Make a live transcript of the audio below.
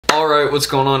Alright, what's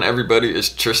going on everybody? It's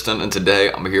Tristan and today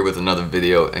I'm here with another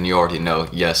video, and you already know,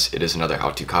 yes, it is another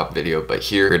how-to cop video, but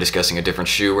here we're discussing a different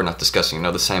shoe. We're not discussing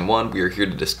another same one. We are here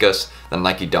to discuss the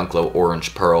Nike Dunk Low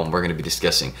Orange Pearl, and we're going to be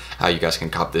discussing how you guys can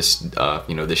cop this,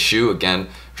 this shoe. Again,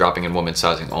 dropping in women's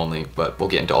sizing only, but we'll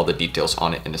get into all the details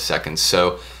on it in a second.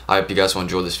 So I hope you guys will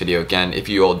enjoy this video. Again, if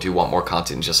you all do want more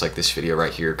content just like this video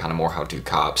right here, kind of more how-to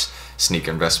cops,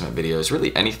 sneaker investment videos,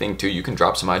 really anything too, you can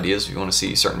drop some ideas if you want to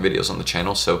see certain videos on the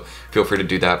channel, so feel free to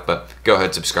do that. But go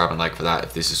ahead, subscribe and like for that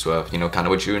if this is kind of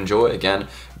what you enjoy. Again,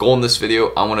 goal in this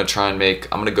video, I want to try and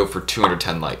I'm going to go for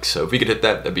 210 likes, so if we could hit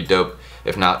that, that'd be dope.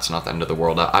 If not, it's not the end of the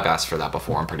world. I've asked for that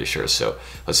before, I'm pretty sure. So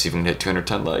let's see if we can hit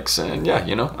 210 likes, and yeah,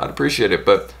 I'd appreciate it.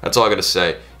 But that's all I gotta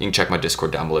say. You can check my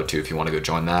Discord down below too if you want to go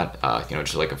join that.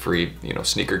 Just like a free,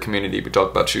 sneaker community. We talk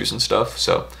about shoes and stuff.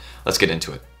 So let's get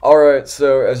into it. Alright,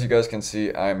 so as you guys can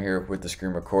see, I'm here with the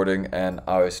screen recording, and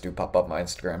I always do pop up my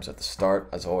Instagrams at the start,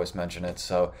 as I always mention it.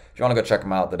 So if you want to go check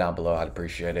them out, they're down below. I'd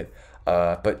appreciate it.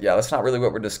 But yeah, that's not really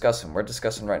what we're discussing. We're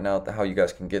discussing right now how you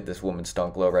guys can get this woman's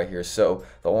Dunk Low right here. So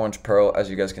the Orange Pearl, as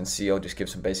you guys can see, I'll just give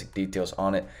some basic details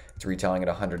on it. It's retailing at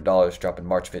 $100, dropping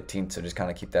March 15th, so just kind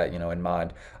of keep that, in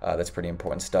mind. That's pretty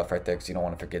important stuff right there, because you don't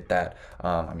want to forget that.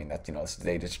 That's the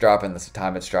date it's dropping, that's the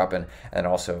time it's dropping, and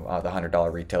also the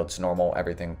 $100 retail, it's normal,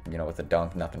 everything, with the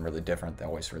Dunk, nothing really different. They're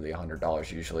always really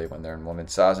 $100 usually when they're in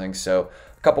women's sizing. So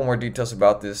a couple more details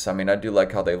about this. I do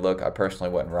like how they look. I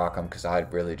personally wouldn't rock them, because I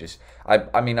really just, I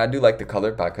do like the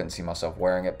color, but I couldn't see myself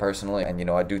wearing it personally. And,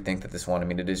 I do think that this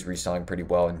one, it is reselling pretty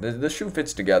well, and the shoe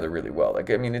fits together really well.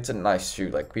 It's a nice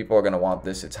shoe. People are going to want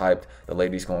this. It's hyped. The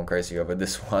ladies going crazy over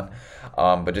this one.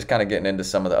 But just kind of getting into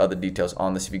some of the other details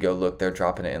on this. If you go look, they're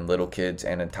dropping it in little kids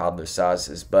and in toddler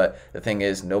sizes. But the thing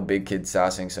is, no big kid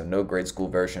sizing, so no grade school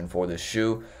version for this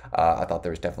shoe. I thought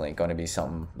there was definitely going to be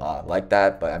something like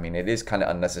that, but it is kind of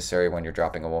unnecessary when you're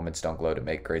dropping a woman's Dunk Low to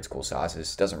make grade school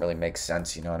sizes. It doesn't really make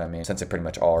sense, you know what I mean? Since it pretty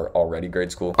much are already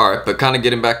grade school. All right, but kind of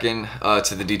getting back in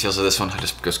to the details of this one. I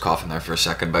just was coughing there for a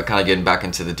second, but kind of getting back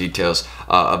into the details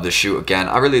of the shoe again.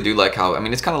 I really do like how,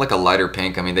 it's kind of like a lighter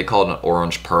pink. They call it an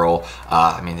Orange Pearl.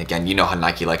 Again, you know how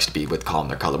Nike likes to be with calling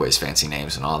their colorways fancy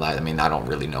names and all that. I don't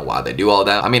really know why they do all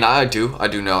that. I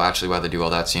do know actually why they do all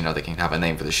that, so they can have a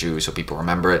name for the shoe so people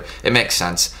remember it. It makes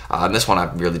sense. And this one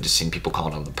I've really just seen people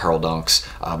calling them the Pearl Dunks,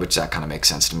 which that kind of makes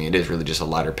sense to me. It is really just a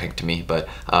lighter pink to me, but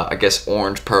I guess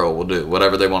Orange Pearl will do.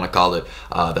 Whatever they want to call it,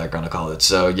 they're going to call it.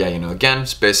 So yeah, again,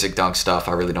 it's basic dunk stuff.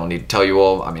 I really don't need to tell you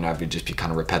all. I would just be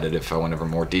kind of repetitive if I went over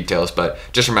more details, but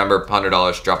just remember,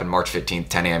 $100, dropping March 15th,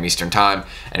 10 a.m. Eastern time.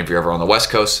 And if you're ever on the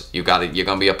West Coast, you got it. You're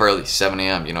going to be up early, 7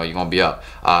 a.m. You're going to be up.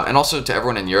 And also to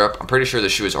everyone in Europe, I'm pretty sure the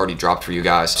shoe is already dropped for you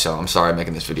guys. So I'm sorry I'm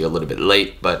making this video a little bit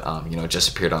late, but it just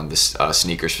appeared on this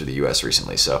Snkrs for the US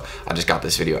recently, so I just got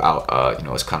this video out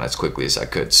as quickly as I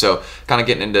could. So kind of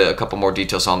getting into a couple more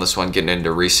details on this one, getting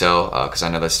into resale, because I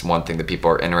know that's one thing that people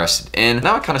are interested in.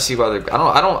 Now I kind of see why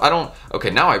they're, okay,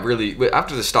 now I really,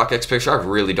 after the StockX picture, I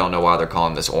really don't know why they're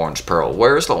calling this Orange Pearl.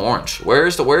 Where's the orange?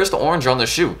 Where's the orange on the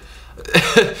shoe?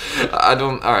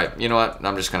 Alright, you know what,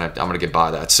 I'm gonna get by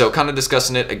that. So kind of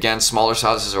discussing it again, smaller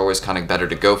sizes are always kind of better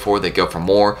to go for. They go for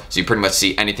more, so you pretty much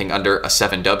see anything under a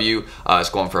 7W is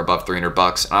going for above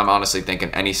 $300. And I'm honestly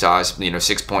thinking any size,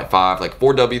 6.5, like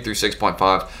 4W through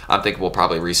 6.5, I'm thinking we'll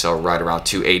probably resell right around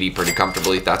 280 pretty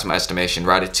comfortably. That's my estimation,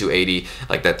 right at 280,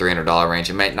 like that $300 range.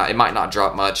 It might not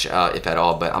drop much, if at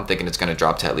all, but I'm thinking it's gonna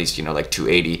drop to at least like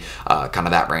 280, kind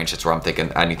of that range. That's where I'm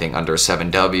thinking anything under a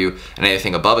 7W, and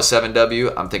anything above a 7W,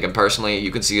 I'm thinking personally,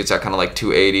 you can see it's at kind of like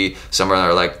 280, somewhere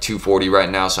there like 240 right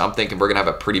now. So I'm thinking we're gonna have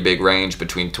a pretty big range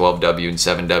between 12W and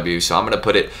 7W. So I'm gonna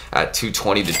put it at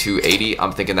 220 to 280.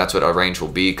 I'm thinking that's what our range will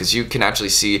be, because you can actually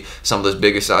see some of those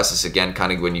bigger sizes again,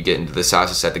 kind of when you get into the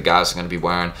sizes that the guys are gonna be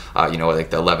wearing, like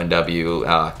the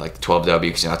 11W, like the 12W,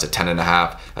 because that's a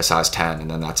 10.5, a size 10,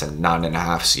 and then that's a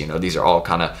 9.5. So these are all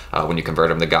kind of, when you convert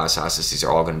them to guy sizes, these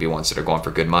are all gonna be ones that are going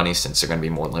for good money, since they're gonna be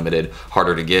more limited,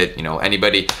 harder to get.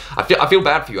 Anybody, I feel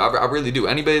bad for you. I really do.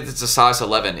 Anybody that's a size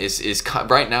 11 is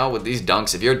right now with these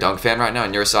dunks. If you're a dunk fan right now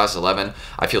and you're a size 11,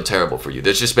 I feel terrible for you.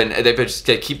 There's just been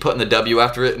they keep putting the W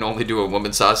after it and only do a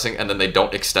women's sizing, and then they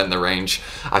don't extend the range.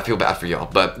 I feel bad for y'all.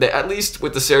 But at least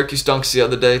with the Syracuse dunks the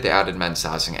other day, they added men's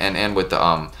sizing, and with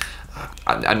the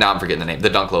now I'm forgetting the name, the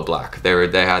Dunk Low Black. They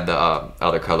had the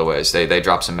other colorways. They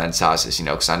dropped some men's sizes, you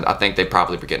know, because I think they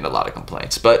probably were getting a lot of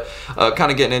complaints. But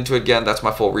kind of getting into it again, that's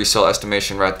my full resale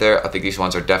estimation right there. I think these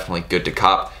ones are definitely good to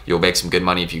cop. You'll make some good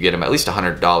money if you get them, at least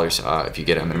 $100 if you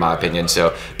get them, in my opinion.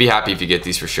 So be happy if you get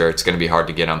these for sure. It's going to be hard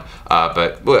to get them.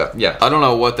 But well, yeah, I don't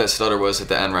know what that stutter was at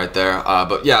the end right there.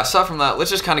 But yeah, aside from that,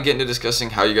 let's just kind of get into discussing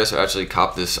how you guys will actually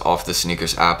cop this off the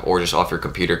Snkrs app or just off your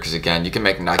computer. Because again, you can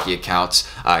make Nike accounts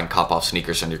and cop off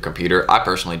sneakers on your computer. I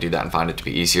personally do that and find it to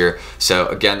be easier. So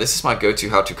again, this is my go-to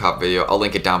how to cop video. I'll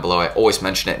link it down below. I always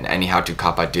mention it in any how to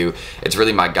cop I do. It's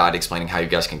really my guide explaining how you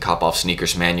guys can cop off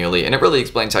sneakers manually, and it really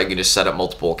explains how you can just set up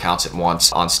multiple accounts at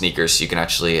once on Snkrs, so you can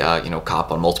actually you know,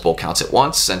 cop on multiple accounts at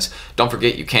once. Since don't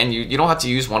forget, you don't have to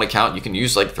use one account, you can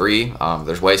use like 3.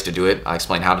 There's ways to do it. I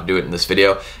explain how to do it in this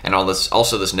video, and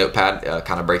also this notepad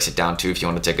kind of breaks it down too if you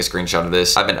want to take a screenshot of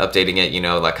this. I've been updating it, you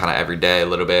know, like kind of every day a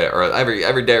little bit, or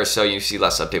every day or so. You see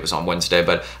last update was on Wednesday,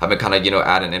 but I've been kind of, you know,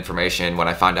 adding information when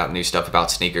I find out new stuff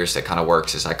about sneakers. That kind of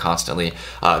works as I constantly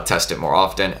test it more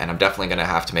often, and I'm definitely going to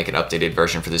have to make an updated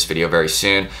version for this video very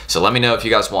soon. So let me know if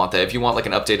you guys want that. If you want like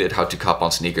an updated how to cop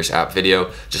on Snkrs app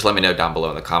video, just let me know down below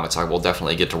in the comments. I will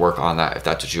definitely get to work on that if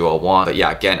that's what you all want. But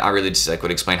yeah, again, I really just like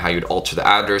would explain how you'd alter the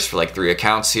address for like 3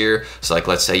 accounts here. So like,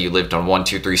 let's say you lived on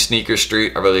 123 Snkrs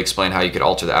Street. I really explain how you could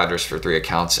alter the address for 3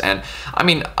 accounts. And I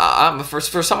mean, for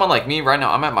someone like me right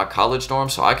now, I'm at my college dorm,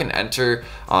 so I can enter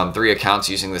on 3 accounts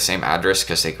using the same address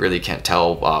because they really can't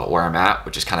tell where I'm at,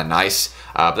 which is kind of nice.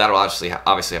 But that'll obviously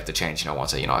have to change, you know,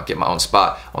 once I get my own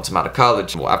spot, once I'm out of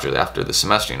college. Well, after the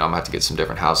semester, you know, I'm gonna have to get some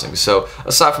different housing. So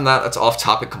aside from that, that's off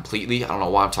topic completely. I don't know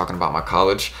why I'm talking about my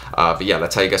college, but yeah,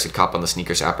 that's how you guys could cop on the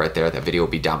Snkrs app right there. That video will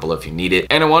be down below if you need it.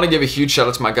 And I want to give a huge shout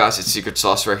out to my guys at Secret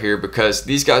Sauce right here, because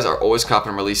these guys are always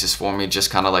copping releases for me, just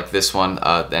kind of like this one.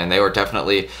 And I'm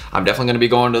definitely going to be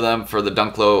going to them for the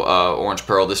Dunk Low Orange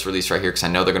Pearl, this release right here, because I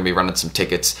know they're going to be running some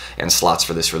tickets and slots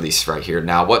for this release right here.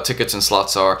 Now, what tickets and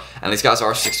slots are, and these guys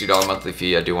are $60 monthly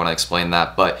fee. I do want to explain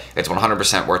that, but it's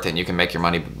 100% worth it, and you can make your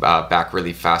money back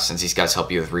really fast since these guys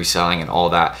help you with reselling and all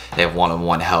that. They have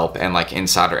one-on-one help and like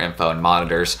insider info and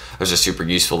monitors. Those are super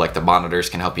useful. Like the monitors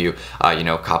can help you, you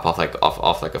know, cop off like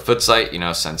a Footsite, you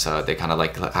know, since they kind of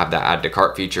like have that add to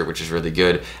cart feature, which is really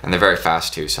good, and they're very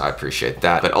fast too, so I appreciate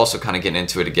that. But also kind of getting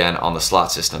into it again on the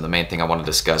slot system, the main thing I want to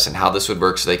discuss and how this would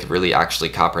work so they could really actually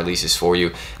cop releases for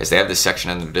you is they have this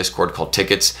section in their Discord called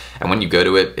tickets, and when you go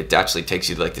to it, it actually takes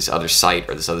you to like this other site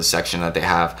or this other section that they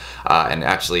have, and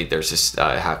actually there's this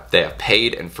they have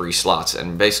paid and free slots.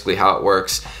 And basically how it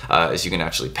works is you can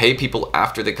actually pay people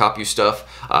after they cop you stuff,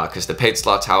 because the paid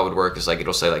slots, how it would work is like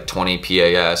it'll say like 20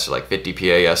 PAS or like 50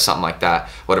 PAS, something like that,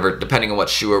 whatever, depending on what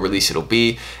shoe or release it'll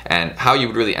be. And how you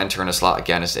would really enter in a slot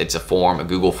again is it's a form, a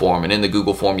Google form, and in the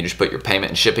Google form you just put your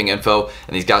payment and shipping info,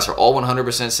 and these guys are all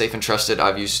 100% safe and trusted.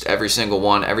 I've used every single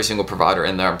one, every single provider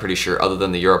in there, I'm pretty sure, other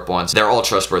than the Europe ones. They're all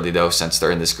trustworthy though, since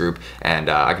they're in this group, and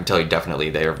I can tell you definitely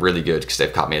they are really good because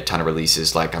they've caught me a ton of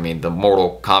releases. Like, I mean, the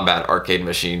Mortal Kombat arcade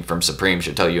machine from Supreme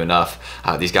should tell you enough.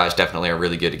 These guys definitely are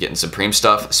really good at getting Supreme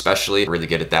stuff, especially really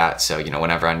good at that. So, you know,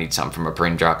 whenever I need something from a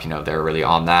Supreme drop, you know, they're really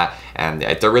on that, and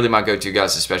they're really my go-to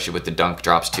guys, especially with the dunk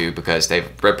drops too, because they're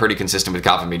pretty consistent with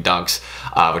copping me dunks,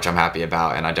 which I'm happy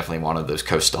about, and I definitely wanted those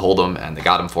coasts to hold them, and they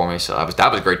got them for me, so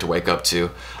that was great to wake up to.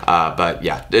 But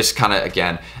yeah, this kind of,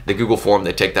 again, the Google form,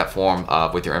 they take that form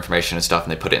with your information and stuff,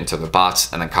 and they put it into the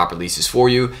bots, and then cop releases for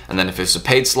you. And then if it's a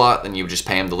paid slot, then you would just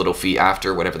pay them the little fee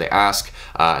after, whatever they ask,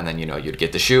 and then, you know, you'd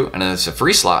get the shoe. And then if it's a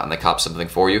free slot and they cop something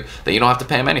for you, then you don't have to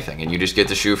pay them anything, and you just get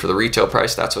the shoe for the retail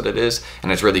price. That's what it is,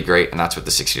 and it's really great, and that's what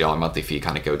the $60 monthly fee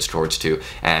kind of goes towards too.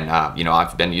 And you know,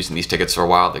 I've been using these tickets for a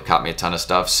while. They caught me a ton of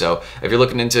stuff. So if you're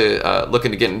looking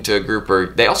to get into a group, or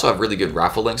they also have really good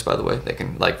raffle links, by the way. They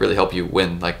can like really help you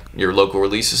win like your local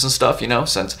releases and stuff, you know,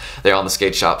 since they're on the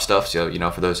skate shop stuff. So, you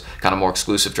know, for those kind of more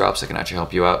exclusive drops, they can actually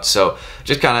help you out. So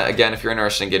just kind of, again, if you're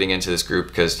interested in getting into this group,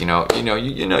 because you know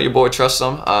your boy trusts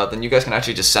them, then you guys can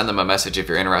actually just send them a message if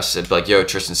you're interested, like, yo,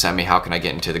 Tristan sent me, how can I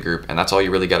get into the group? And that's all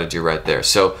you really got to do right there.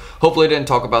 So hopefully I didn't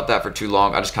talk about that for too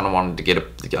long. I just kind of wanted to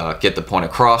get the point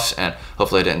across, and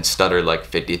hopefully I didn't stutter like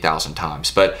 50,000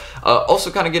 times. But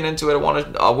also kind of getting into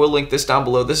it, I will link this down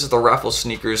below. This is the Raffles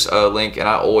Snkrs link, and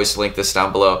I always link this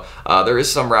down below. There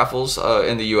is some raffles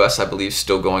in the US, I believe,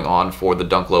 still going on for the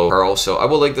Dunk Low Pearl, so I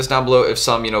will link this down below if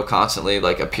some, you know, constantly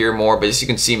like appear more. But as you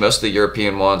can see, most of the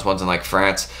European ones in like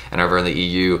France and over in the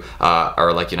EU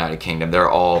or like United Kingdom, they're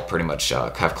all pretty much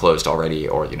have closed already,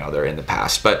 or, you know, they're in the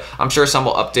past. But I'm sure some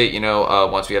will update, you know,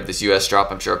 once we have this US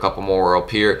drop. I'm sure a couple more will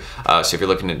appear. So if you're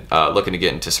looking to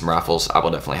get into some raffles, I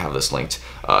will definitely have this linked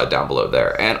down below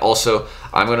there. And also,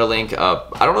 I'm gonna link, I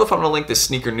don't know if I'm gonna link the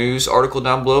Sneaker News article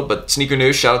down below, but Sneaker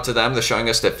News, shout out to them. They're showing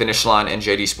us that Finish Line and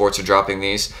JD Sports are dropping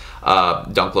these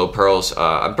Dunk Low Pearls.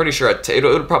 I'm pretty sure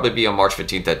it'll probably be on March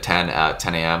 15th at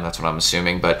 10 a.m. That's what I'm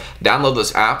assuming. But download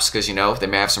those apps because, you know, they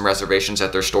may have some reservations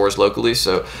at their stores locally.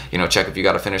 So, you know, check if you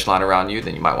got a Finish Line around you,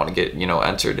 then you might want to get, you know,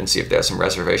 entered and see if they have some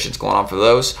reservations going on for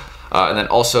those. And then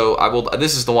also,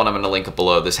 this is the one I'm going to link up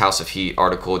below, this House of Heat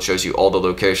article. It shows you all the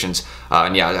locations.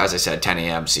 And yeah, as I said, 10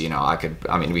 a.m. So, you know,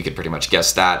 we could pretty much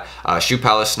guess that. Shoe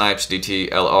Palace, Snipes,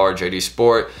 DTLR, JD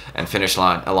Sport, and Finish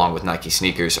Line, along with Nike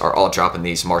sneakers, are all dropping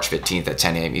these March 15th at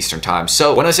 10 a.m. Eastern time.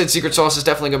 So when I said Secret Sauce is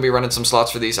definitely going to be running some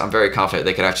slots for these, I'm very confident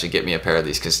they could actually get me a pair of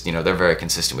these because, you know, they're very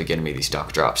consistent with getting me these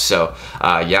dunk drops. So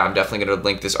yeah, I'm definitely going to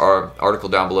link this article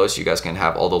down below so you guys can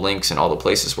have all the links and all the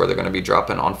places where they're going to be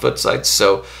dropping on Footsites.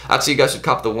 So I'd say you guys should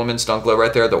cop the women's Dunk Low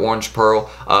right there, the orange pearl.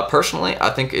 Personally,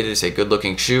 I think it is a good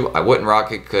looking shoe. I wouldn't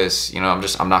rock it because, you know,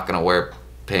 I'm not gonna wear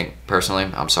pink personally.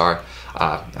 I'm sorry.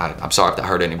 I'm sorry if that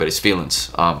hurt anybody's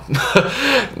feelings.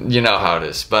 You know how it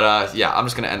is. But yeah, I'm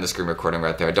just gonna end the screen recording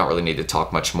right there. I don't really need to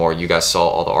talk much more. You guys saw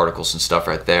all the articles and stuff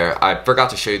right there. I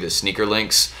forgot to show you the sneaker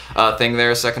links thing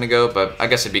there a second ago, but I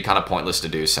guess it'd be kind of pointless to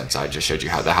do since I just showed you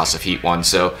how the House of Heat one.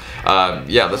 So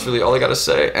yeah, that's really all I gotta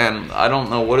say. And I don't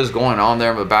know what is going on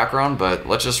there in the background, but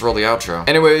let's just roll the outro.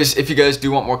 Anyways, if you guys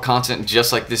do want more content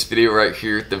just like this video right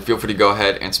here, then feel free to go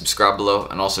ahead and subscribe below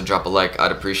and also drop a like.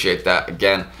 I'd appreciate that.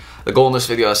 Again, the goal in this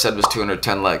video I said was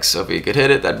 210 likes, so if you could hit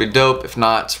it, that'd be dope. If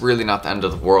not, it's really not the end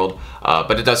of the world,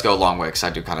 but it does go a long way because I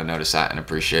do kind of notice that and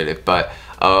appreciate it. But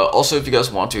also, if you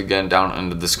guys want to, again, down in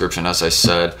the description, as I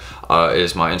said,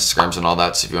 is my Instagrams and all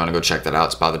that, so if you want to go check that out,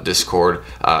 it's by the Discord,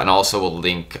 and also will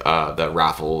link the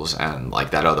Raffles and like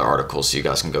that other article so you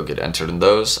guys can go get entered in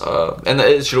those, and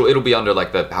it'll be under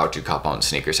like the how to cop on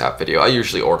sneakers app video. I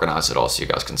usually organize it all so you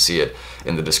guys can see it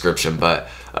in the description. But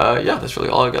yeah, that's really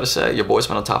all I gotta say. Your boy's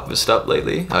been on top of his stuff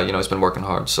lately. You know, he's been working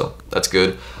hard, so that's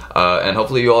good. And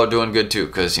hopefully you all are doing good too,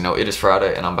 because, you know, it is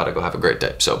Friday and I'm about to go have a great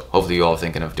day. So hopefully you all are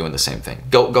thinking of doing the same thing.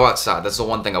 Go outside. That's the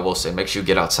one thing I will say. Make sure you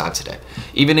get outside today.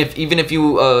 Even if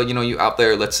you you know, you out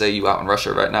there, let's say you out in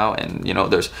Russia right now and, you know,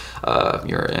 there's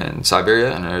you're in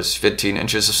Siberia and there's 15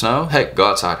 inches of snow. Hey, go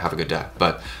outside, have a good day.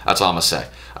 But that's all I'm gonna say.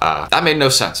 That made no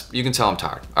sense. You can tell I'm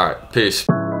tired. All right, peace.